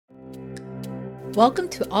Welcome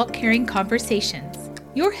to AultCaring Conversations.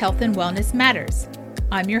 Your health and wellness matters.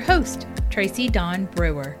 I'm your host, Tracy Dawn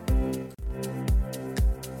Brewer.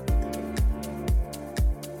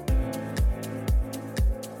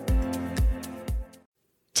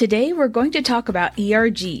 Today, we're going to talk about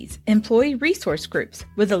ERGs, Employee Resource Groups,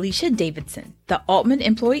 with Alisha Davidson, the Altman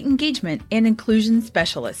Employee Engagement and Inclusion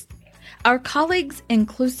Specialist. Our colleagues'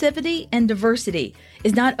 inclusivity and diversity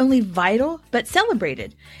is not only vital, but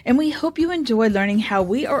celebrated, and we hope you enjoy learning how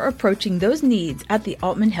we are approaching those needs at the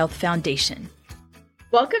Altman Health Foundation.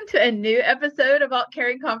 Welcome to a new episode of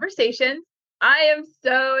AultCaring Conversations. I am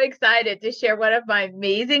so excited to share one of my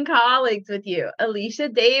amazing colleagues with you,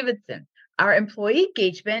 Alisha Davidson, our Employee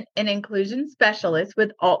Engagement and Inclusion Specialist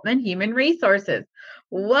with Altman Human Resources.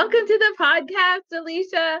 Welcome to the podcast,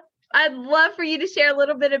 Alisha. I'd love for you to share a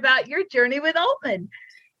little bit about your journey with Altman.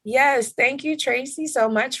 Yes, thank you, Tracy, so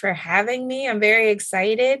much for having me. I'm very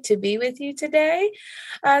excited to be with you today.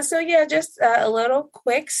 Just a little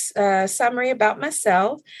quick summary about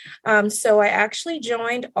myself. So I actually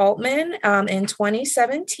joined Altman in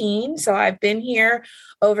 2017. So I've been here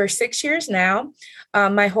over 6 years now.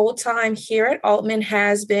 My whole time here at Altman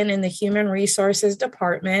has been in the Human Resources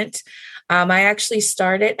Department. I actually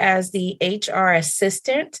started as the HR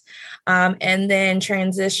assistant and then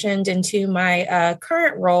transitioned into my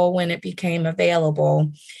current role when it became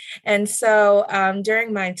available. And so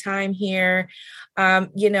during my time here,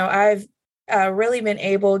 I've really been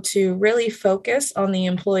able to really focus on the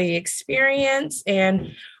employee experience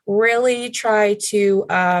and really try to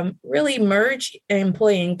really merge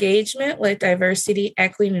employee engagement with diversity,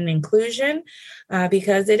 equity, and inclusion,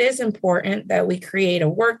 because it is important that we create a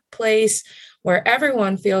workplace where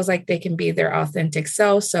everyone feels like they can be their authentic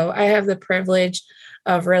self. So I have the privilege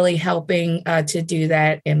of really helping to do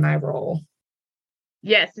that in my role.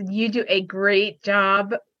 Yes, you do a great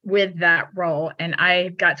job with that role. And I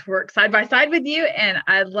got to work side by side with you. And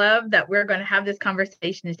I love that we're going to have this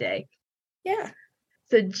conversation today. Yeah.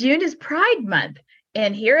 So June is Pride Month.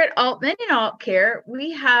 And here at Altman and AultCare,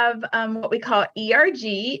 we have what we call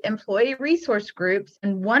ERG, Employee Resource Groups.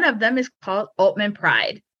 And one of them is called Altman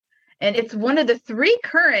Pride. And it's one of the three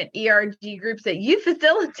current ERG groups that you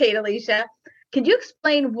facilitate, Alisha. Can you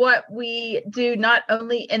explain what we do not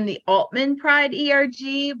only in the Altman Pride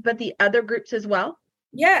ERG, but the other groups as well?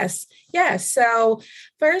 Yes. So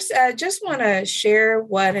first, I just want to share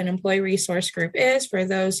what an employee resource group is for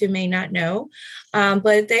those who may not know,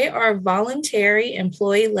 but they are voluntary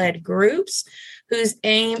employee-led groups whose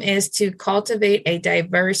aim is to cultivate a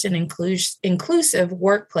diverse and inclusive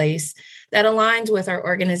workplace that aligns with our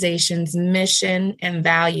organization's mission and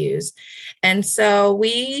values. And so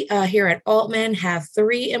we here at Altman have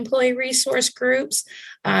three employee resource groups.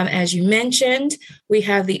 As you mentioned, we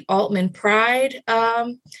have the Altman Pride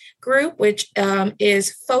group, which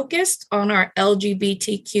is focused on our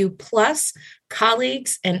LGBTQ plus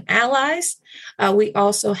colleagues and allies. We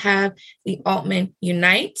also have the Altman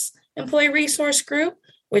Unites Employee Resource Group,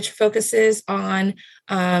 which focuses on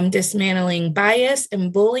dismantling bias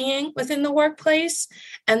and bullying within the workplace.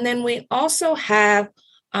 And then we also have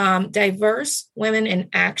Diverse Women in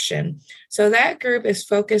Action. So that group is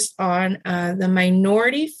focused on the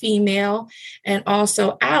minority female and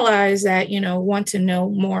also allies that, want to know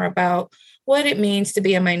more about what it means to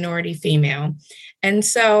be a minority female. And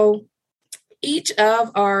so each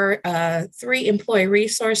of our three employee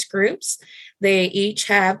resource groups, they each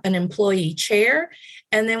have an employee chair.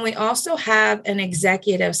 And then we also have an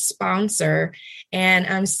executive sponsor. And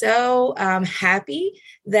I'm so happy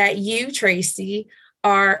that you, Tracy,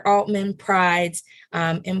 are Altman Pride's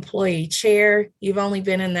employee chair. You've only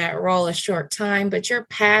been in that role a short time, but your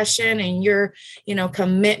passion and your,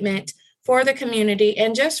 commitment for the community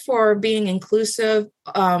and just for being inclusive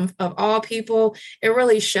of all people, it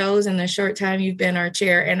really shows in the short time you've been our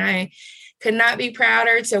chair. And I could not be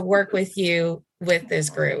prouder to work with you with this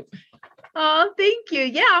group. Oh, thank you.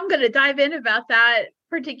 Yeah, I'm going to dive in about that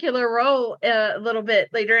particular role a little bit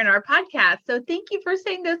later in our podcast. So thank you for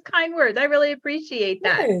saying those kind words. I really appreciate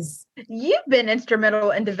that. Yes. You've been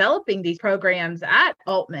instrumental in developing these programs at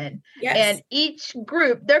Altman. Yes. And each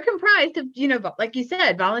group, they're comprised of, like you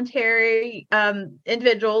said, voluntary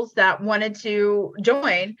individuals that wanted to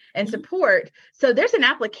join and support. So there's an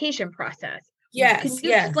application process. Yes. Can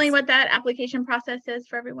you explain what that application process is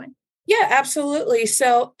for everyone? Yeah, absolutely.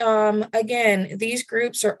 So, again, these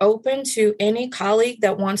groups are open to any colleague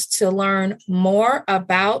that wants to learn more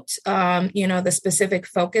about, the specific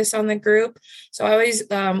focus on the group. So, I always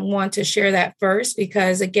want to share that first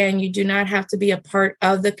because, again, you do not have to be a part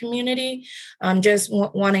of the community, just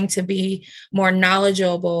wanting to be more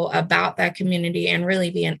knowledgeable about that community and really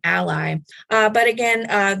be an ally. But again,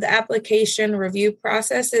 the application review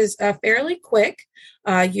process is fairly quick.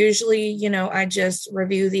 Usually, I just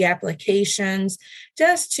review the applications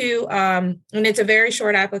just to, and it's a very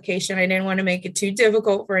short application. I didn't want to make it too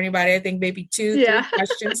difficult for anybody. I think maybe two, three Yeah.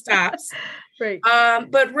 questions tops. Right.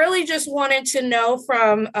 But really just wanted to know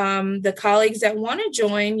from the colleagues that want to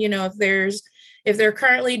join, if they're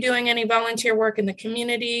currently doing any volunteer work in the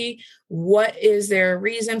community, what is their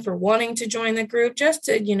reason for wanting to join the group, just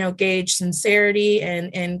to, gauge sincerity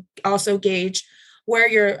and also gauge where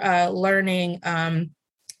you're learning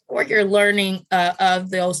of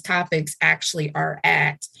those topics actually are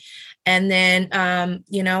at. And then,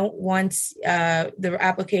 once the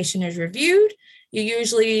application is reviewed, you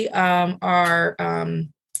usually are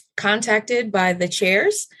contacted by the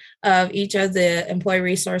chairs of each of the employee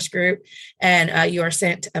resource group, and you are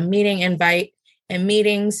sent a meeting invite. And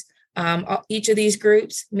meetings, each of these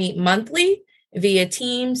groups meet monthly via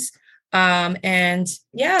Teams. And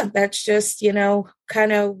yeah, that's just,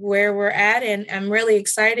 kind of where we're at. And I'm really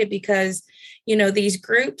excited because, these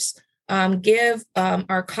groups give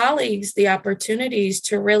our colleagues the opportunities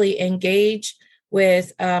to really engage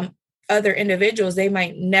with other individuals they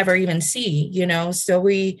might never even see, So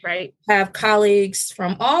we have colleagues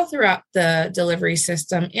from all throughout the delivery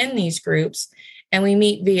system in these groups, and we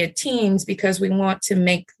meet via Teams because we want to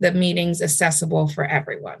make the meetings accessible for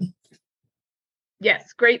everyone.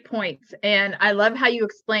 Yes, great points. And I love how you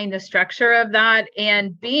explain the structure of that.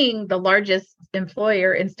 And being the largest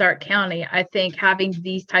employer in Stark County, I think having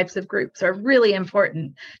these types of groups are really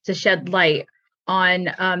important to shed light on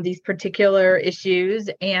these particular issues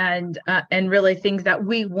and really things that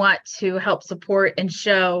we want to help support and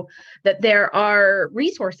show that there are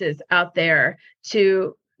resources out there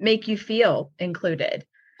to make you feel included.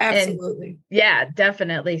 Absolutely. And yeah,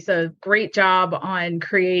 definitely. So great job on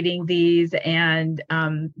creating these and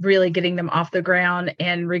really getting them off the ground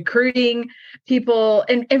and recruiting people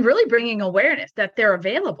and really bringing awareness that they're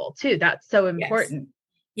available too. That's so important.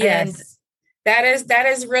 Yes. And that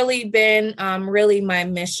has really been really my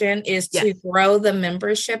mission is to grow the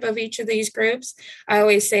membership of each of these groups. I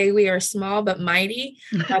always say we are small but mighty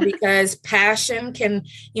because passion can,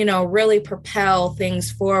 really propel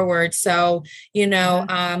things forward. So,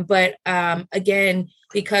 but again,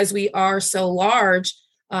 because we are so large,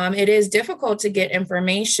 it is difficult to get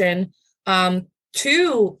information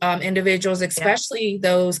to individuals, especially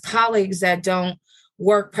those colleagues that don't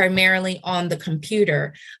work primarily on the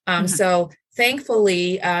computer. So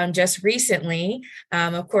thankfully, just recently,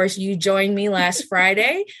 of course, you joined me last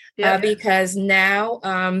Friday because now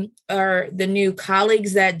the new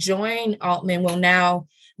colleagues that join Altman will now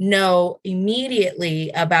know immediately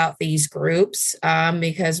about these groups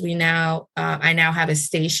because I now have a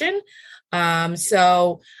station.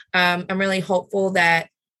 So I'm really hopeful that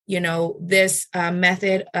this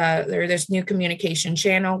method or this new communication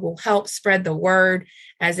channel will help spread the word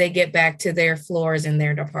as they get back to their floors in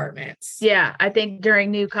their departments. Yeah, I think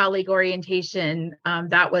during new colleague orientation,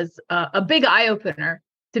 that was a big eye opener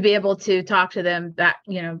to be able to talk to them that,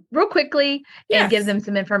 real quickly and give them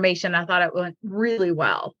some information. I thought it went really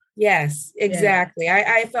well. Yes, exactly. Yeah.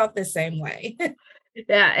 I felt the same way.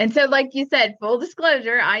 Yeah. And so, like you said, full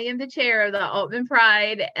disclosure, I am the chair of the Altman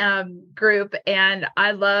Pride group, and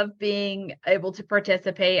I love being able to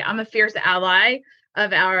participate. I'm a fierce ally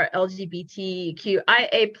of our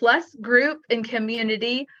LGBTQIA plus group and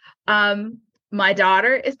community. My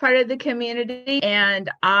daughter is part of the community, and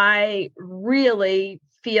I really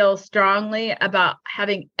feel strongly about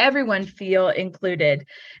having everyone feel included.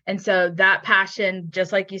 And so that passion,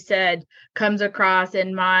 just like you said, comes across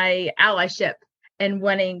in my allyship and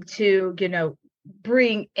wanting to,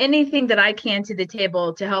 bring anything that I can to the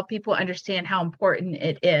table to help people understand how important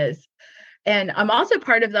it is. And I'm also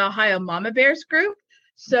part of the Ohio Mama Bears group.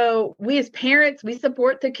 So we as parents, we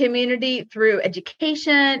support the community through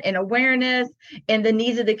education and awareness and the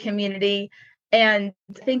needs of the community. And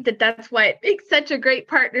I think that that's why it makes such a great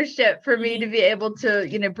partnership for me to be able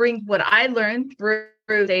to, bring what I learned through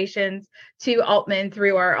stations to Altman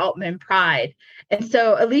through our Altman Pride. And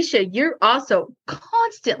so, Alisha, you're also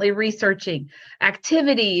constantly researching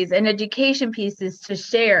activities and education pieces to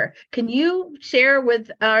share. Can you share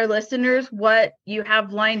with our listeners what you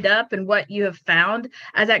have lined up and what you have found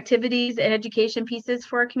as activities and education pieces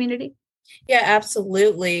for our community? Yeah,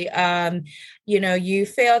 absolutely. You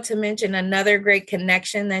failed to mention another great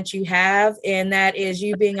connection that you have, and that is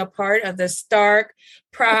you being a part of the Stark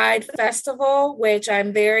Pride Festival, which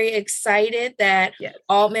I'm very excited that Yes.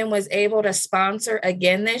 Altman was able to sponsor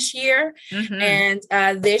again this year. Mm-hmm. And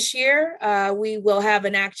this year, we will have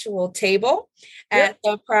an actual table Yep. at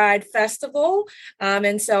the Pride Festival.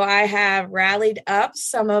 And so I have rallied up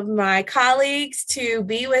some of my colleagues to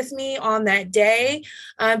be with me on that day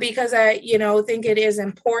because I, think it is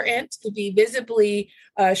important to be visibly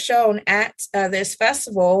shown at this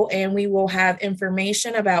festival, and we will have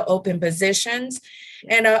information about open positions.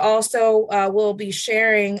 And I also will be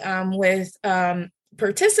sharing with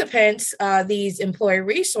participants these employee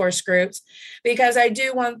resource groups, because I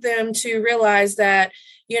do want them to realize that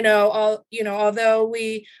although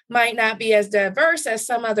we might not be as diverse as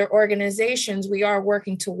some other organizations, we are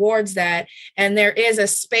working towards that. And there is a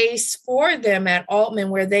space for them at Altman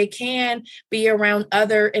where they can be around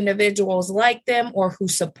other individuals like them or who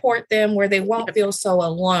support them, where they won't feel so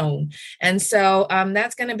alone. And so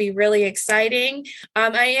that's going to be really exciting. I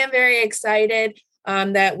am very excited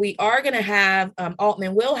that we are going to have,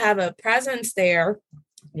 Altman will have a presence there.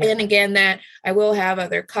 Yeah. And again, that I will have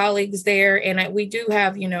other colleagues there, and we do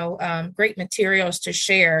have, great materials to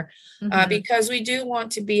share because we do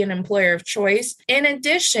want to be an employer of choice. In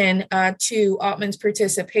addition to Altman's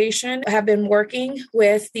participation, I have been working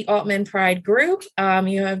with the Altman Pride Group.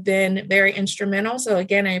 You have been very instrumental. So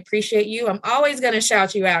again, I appreciate you. I'm always going to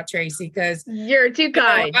shout you out, Tracy, because you're too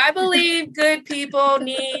kind. I believe good people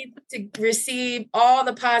need to receive all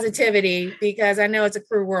the positivity, because I know it's a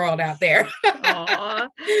cruel world out there. Aww.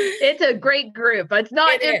 It's a great group. It's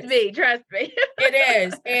not just me, trust me.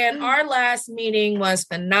 It is. And our last meeting was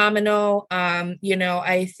phenomenal.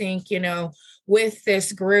 I think, with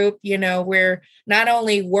this group, we're not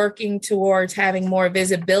only working towards having more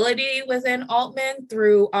visibility within Altman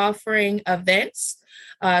through offering events.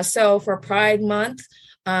 So for Pride Month,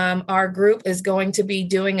 our group is going to be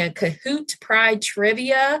doing a Kahoot Pride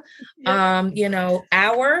trivia,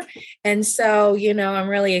 hour. And so, I'm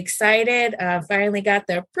really excited. Finally got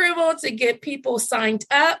the approval to get people signed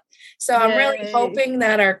up. So I'm really hoping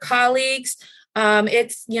that our colleagues,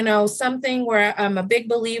 it's, something where I'm a big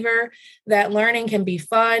believer that learning can be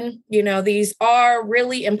fun. These are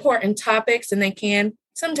really important topics, and they can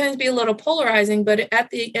sometimes be a little polarizing, but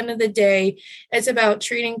at the end of the day, it's about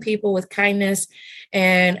treating people with kindness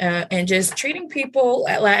and just treating people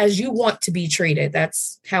as you want to be treated.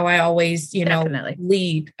 That's how I always,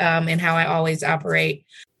 lead and how I always operate.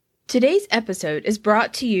 Today's episode is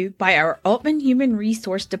brought to you by our Altman Human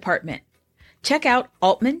Resource Department. Check out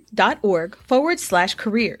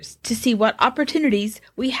altman.org/careers to see what opportunities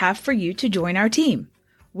we have for you to join our team.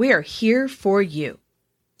 We are here for you.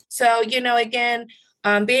 So, again,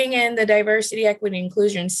 being in the diversity, equity,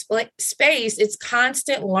 inclusion space, it's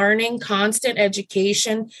constant learning, constant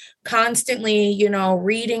education, constantly,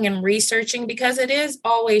 reading and researching, because it is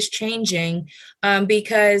always changing.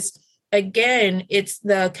 Because again, it's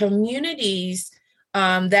the communities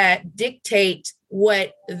that dictate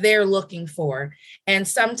what they're looking for. And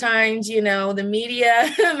sometimes, the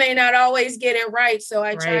media may not always get it right. So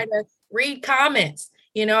I try to read comments.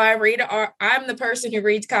 I'm the person who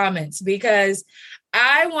reads comments, because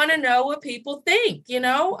I want to know what people think.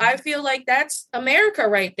 I feel like that's America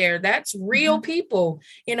right there. That's real people.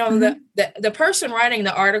 The person writing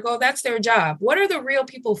the article, that's their job. What are the real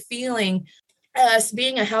people feeling? Us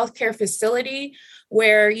being a healthcare facility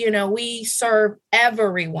where, we serve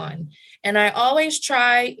everyone. And I always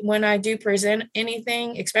try, when I do present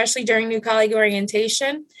anything, especially during new colleague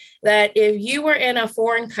orientation, that if you were in a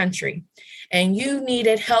foreign country and you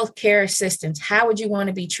needed healthcare assistance, how would you want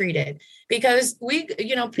to be treated? Because people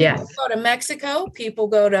go to Mexico, people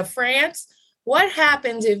go to France. What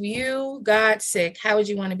happens if you got sick? How would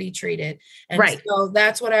you want to be treated? And so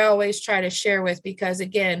that's what I always try to share with, because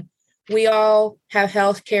again, we all have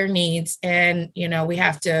healthcare needs, and, we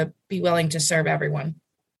have to be willing to serve everyone.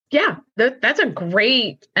 Yeah, that's a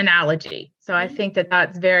great analogy. So I think that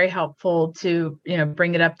that's very helpful to,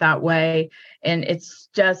 bring it up that way. And it's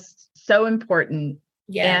just so important.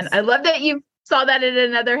 Yes. And I love that you saw that at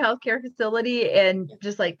another healthcare facility, and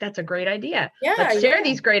just like, that's a great idea. Yeah, let's share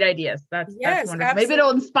these great ideas. That's wonderful. Absolutely. Maybe it'll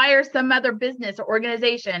inspire some other business or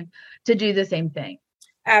organization to do the same thing.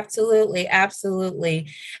 Absolutely. Absolutely.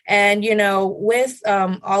 And, with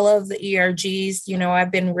all of the ERGs,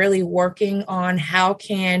 I've been really working on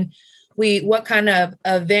what kind of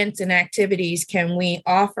events and activities can we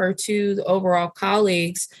offer to the overall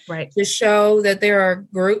colleagues to show that there are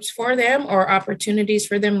groups for them or opportunities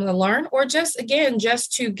for them to learn, or just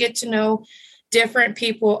to get to know different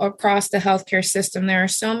people across the healthcare system. There are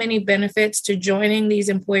so many benefits to joining these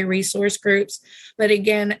employee resource groups. But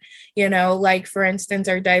again, like for instance,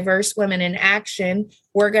 our Diverse Women in Action,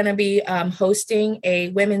 we're going to be hosting a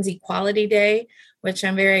Women's Equality Day, which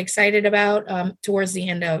I'm very excited about, towards the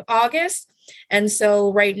end of August. And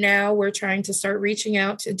so right now we're trying to start reaching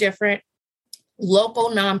out to different local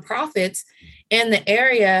nonprofits in the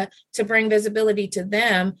area to bring visibility to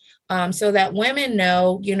them, so that women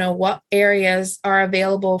know, what areas are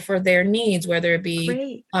available for their needs, whether it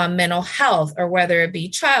be mental health, or whether it be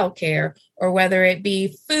childcare, or whether it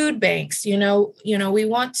be food banks. We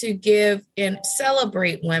want to give and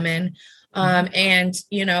celebrate women. And,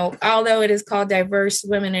 although it is called Diverse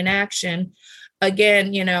Women in Action,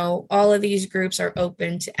 again, all of these groups are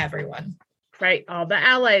open to everyone. Right. All the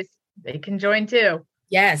allies, they can join too.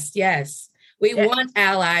 Yes. We want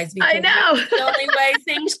allies, because I know. that's the only way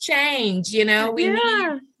things change. We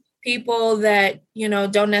need people that,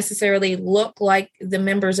 don't necessarily look like the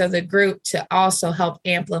members of the group to also help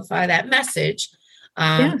amplify that message.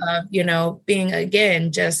 Of, being,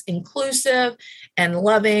 again, just inclusive and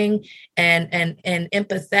loving and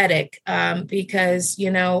empathetic, because,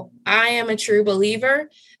 I am a true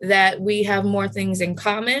believer that we have more things in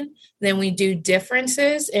common than we do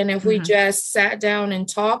differences. And if we just sat down and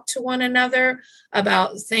talked to one another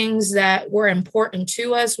about things that were important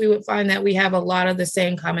to us, we would find that we have a lot of the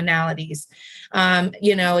same commonalities.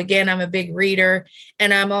 Again, I'm a big reader,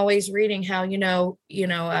 and I'm always reading how,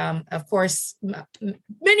 of course,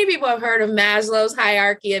 many people have heard of Maslow's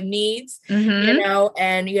hierarchy of needs,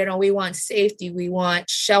 and, we want safety, we want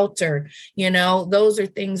shelter, those are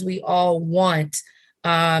things we all want.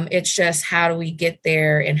 It's just, how do we get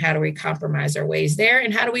there, and how do we compromise our ways there,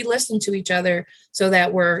 and how do we listen to each other so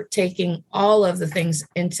that we're taking all of the things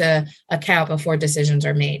into account before decisions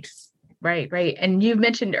are made. Right. And you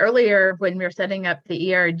mentioned earlier, when we were setting up the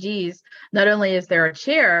ERGs, not only is there a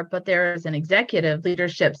chair, but there is an executive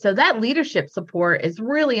leadership. So that leadership support is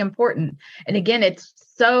really important. And again, it's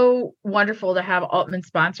so wonderful to have Altman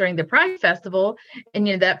sponsoring the Pride Festival,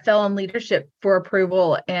 and, that fell in leadership for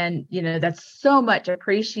approval. And, that's so much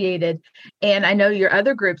appreciated. And I know your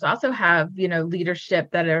other groups also have,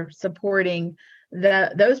 leadership that are supporting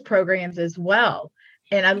those programs as well.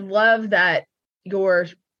 And I love that you're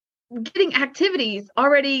getting activities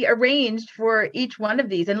already arranged for each one of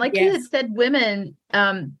these. And like you had said, women,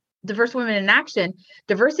 diverse women in action,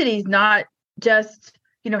 diversity is not just,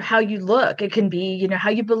 how you look. It can be, how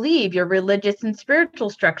you believe, your religious and spiritual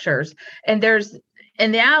structures. And the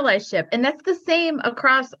allyship. And that's the same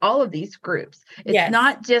across all of these groups. It's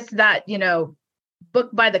not just that,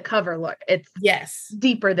 book by the cover look. It's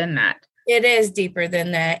deeper than that. It is deeper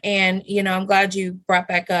than that. And, I'm glad you brought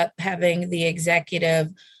back up having the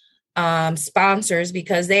executive sponsors,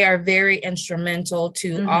 because they are very instrumental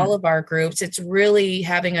to all of our groups. It's really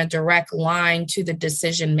having a direct line to the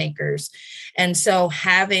decision makers. And so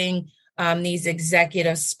having these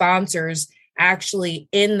executive sponsors actually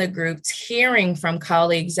in the groups, hearing from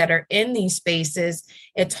colleagues that are in these spaces,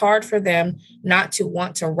 it's hard for them not to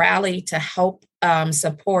want to rally to help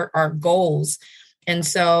support our goals. And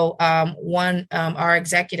so our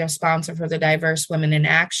executive sponsor for the Diverse Women in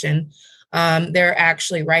Action, they're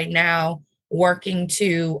actually right now working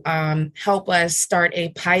to help us start a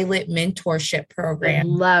pilot mentorship program. I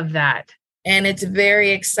love that. And it's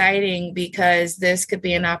very exciting, because this could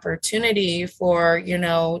be an opportunity for,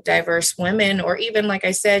 diverse women, or even, like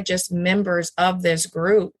I said, just members of this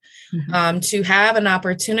group, to have an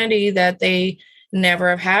opportunity that they never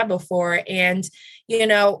have had before. And,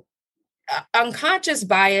 unconscious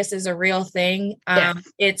bias is a real thing.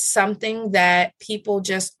 It's something that people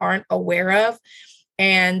just aren't aware of.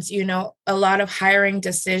 And, a lot of hiring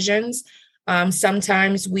decisions,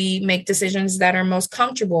 sometimes we make decisions that are most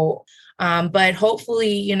comfortable. But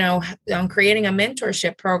hopefully, creating a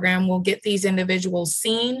mentorship program will get these individuals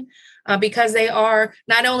seen, because they are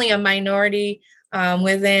not only a minority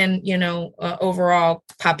within, overall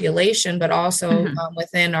population, but also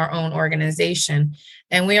within our own organization.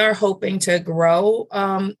 And we are hoping to grow,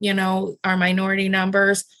 our minority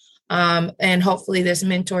numbers. And hopefully this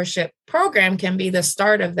mentorship program can be the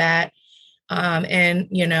start of that. And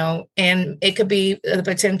it could be the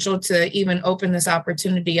potential to even open this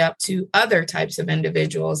opportunity up to other types of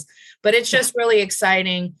individuals. But it's just really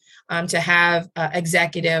exciting to have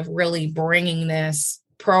executive really bringing this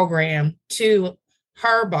program to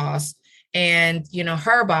her boss and,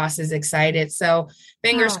 her boss is excited. So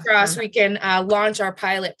fingers crossed we can launch our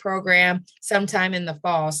pilot program sometime in the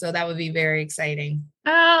fall. So that would be very exciting.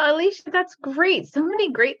 Oh, Alisha, that's great. So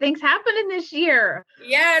many great things happening this year.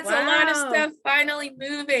 Yeah, it's a lot of stuff finally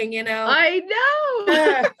moving, I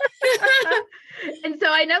know. And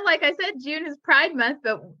so I know, like I said, June is Pride Month,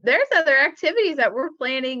 but there's other activities that we're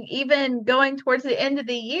planning even going towards the end of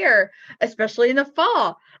the year, especially in the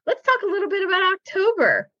fall. Let's talk a little bit about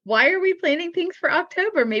October. Why are we planning things for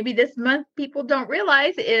October? Maybe this month people don't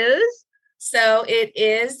realize is... So it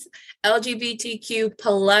is LGBTQ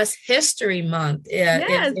plus History Month.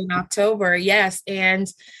 It's in October. Yes.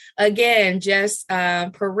 And again, just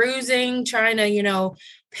perusing, trying to,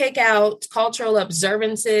 pick out cultural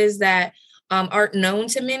observances that aren't known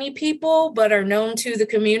to many people, but are known to the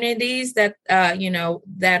communities that,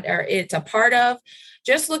 it's a part of.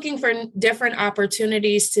 Just looking for different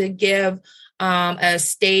opportunities to give a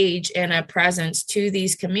stage and a presence to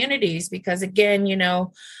these communities, because again,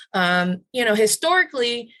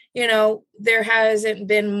 historically, there hasn't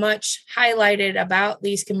been much highlighted about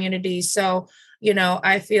these communities. So,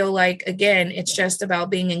 I feel like, again, it's just about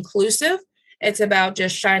being inclusive. It's about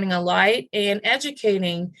just shining a light and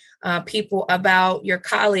educating people about your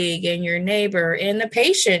colleague and your neighbor and the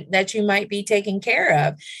patient that you might be taking care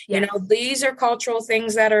of. Yes. These are cultural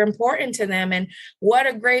things that are important to them. And what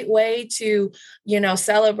a great way to,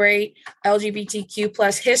 celebrate LGBTQ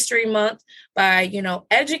plus History Month by,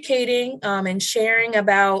 educating and sharing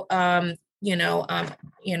about,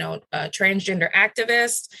 transgender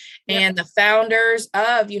activists and the founders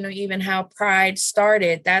of, even how Pride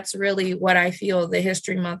started. That's really what I feel the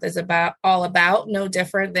History Month is all about. No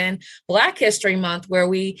different than Black History Month, where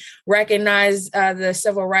we recognize the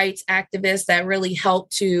civil rights activists that really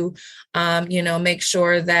helped to, make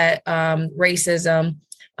sure that racism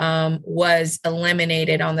was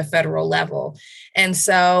eliminated on the federal level. And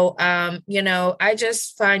so, I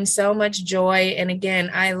just find so much joy. And again,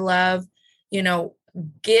 I love,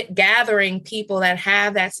 gathering people that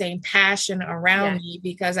have that same passion around me,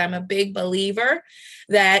 because I'm a big believer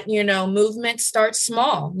that, movement starts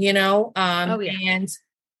small, and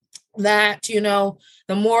that,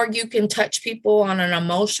 the more you can touch people on an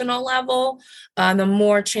emotional level, the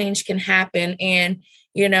more change can happen. And,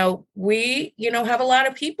 we, have a lot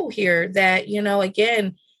of people here that,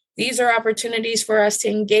 again, these are opportunities for us to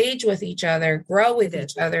engage with each other, grow with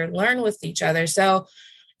each other, learn with each other. So,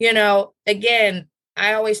 again,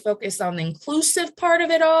 I always focus on the inclusive part of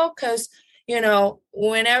it all, because,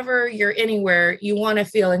 whenever you're anywhere, you want to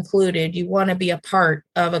feel included. You want to be a part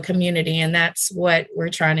of a community. And that's what we're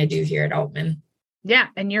trying to do here at Altman. Yeah.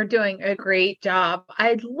 And you're doing a great job.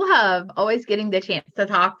 I love always getting the chance to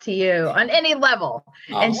talk to you on any level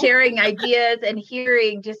and sharing ideas and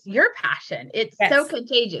hearing just your passion. It's so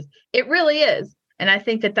contagious. It really is. And I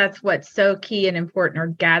think that that's what's so key and important, are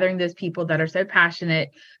gathering those people that are so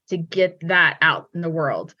passionate to get that out in the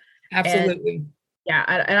world. Absolutely.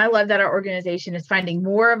 And I love that our organization is finding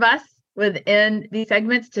more of us within these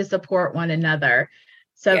segments to support one another.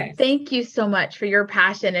 So thank you so much for your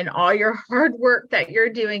passion and all your hard work that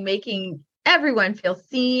you're doing, making everyone feel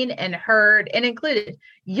seen and heard and included.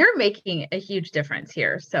 You're making a huge difference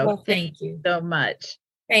here. So thank you so much.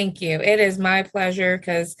 Thank you. It is my pleasure,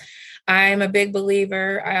 because I'm a big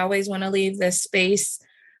believer. I always want to leave this space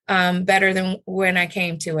better than when I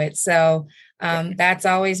came to it. So that's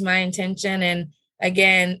always my intention. And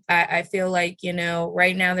again, I feel like,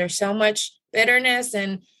 right now there's so much bitterness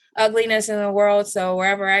and ugliness in the world. So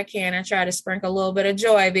wherever I can, I try to sprinkle a little bit of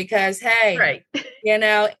joy, because, hey,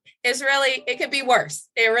 it could be worse.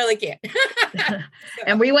 It really can.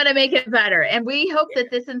 And we want to make it better. And we hope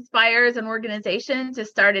that this inspires an organization to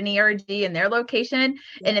start an ERG in their location.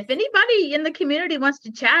 And if anybody in the community wants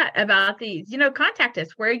to chat about these, contact us,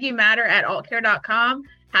 whereyoumatter@altcare.com.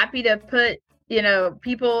 Happy to put,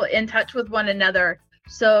 people in touch with one another,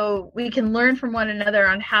 so we can learn from one another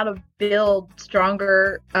on how to build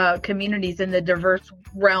stronger communities in the diverse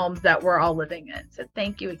realms that we're all living in. So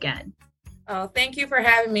thank you again. Oh, thank you for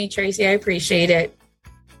having me, Tracy. I appreciate it.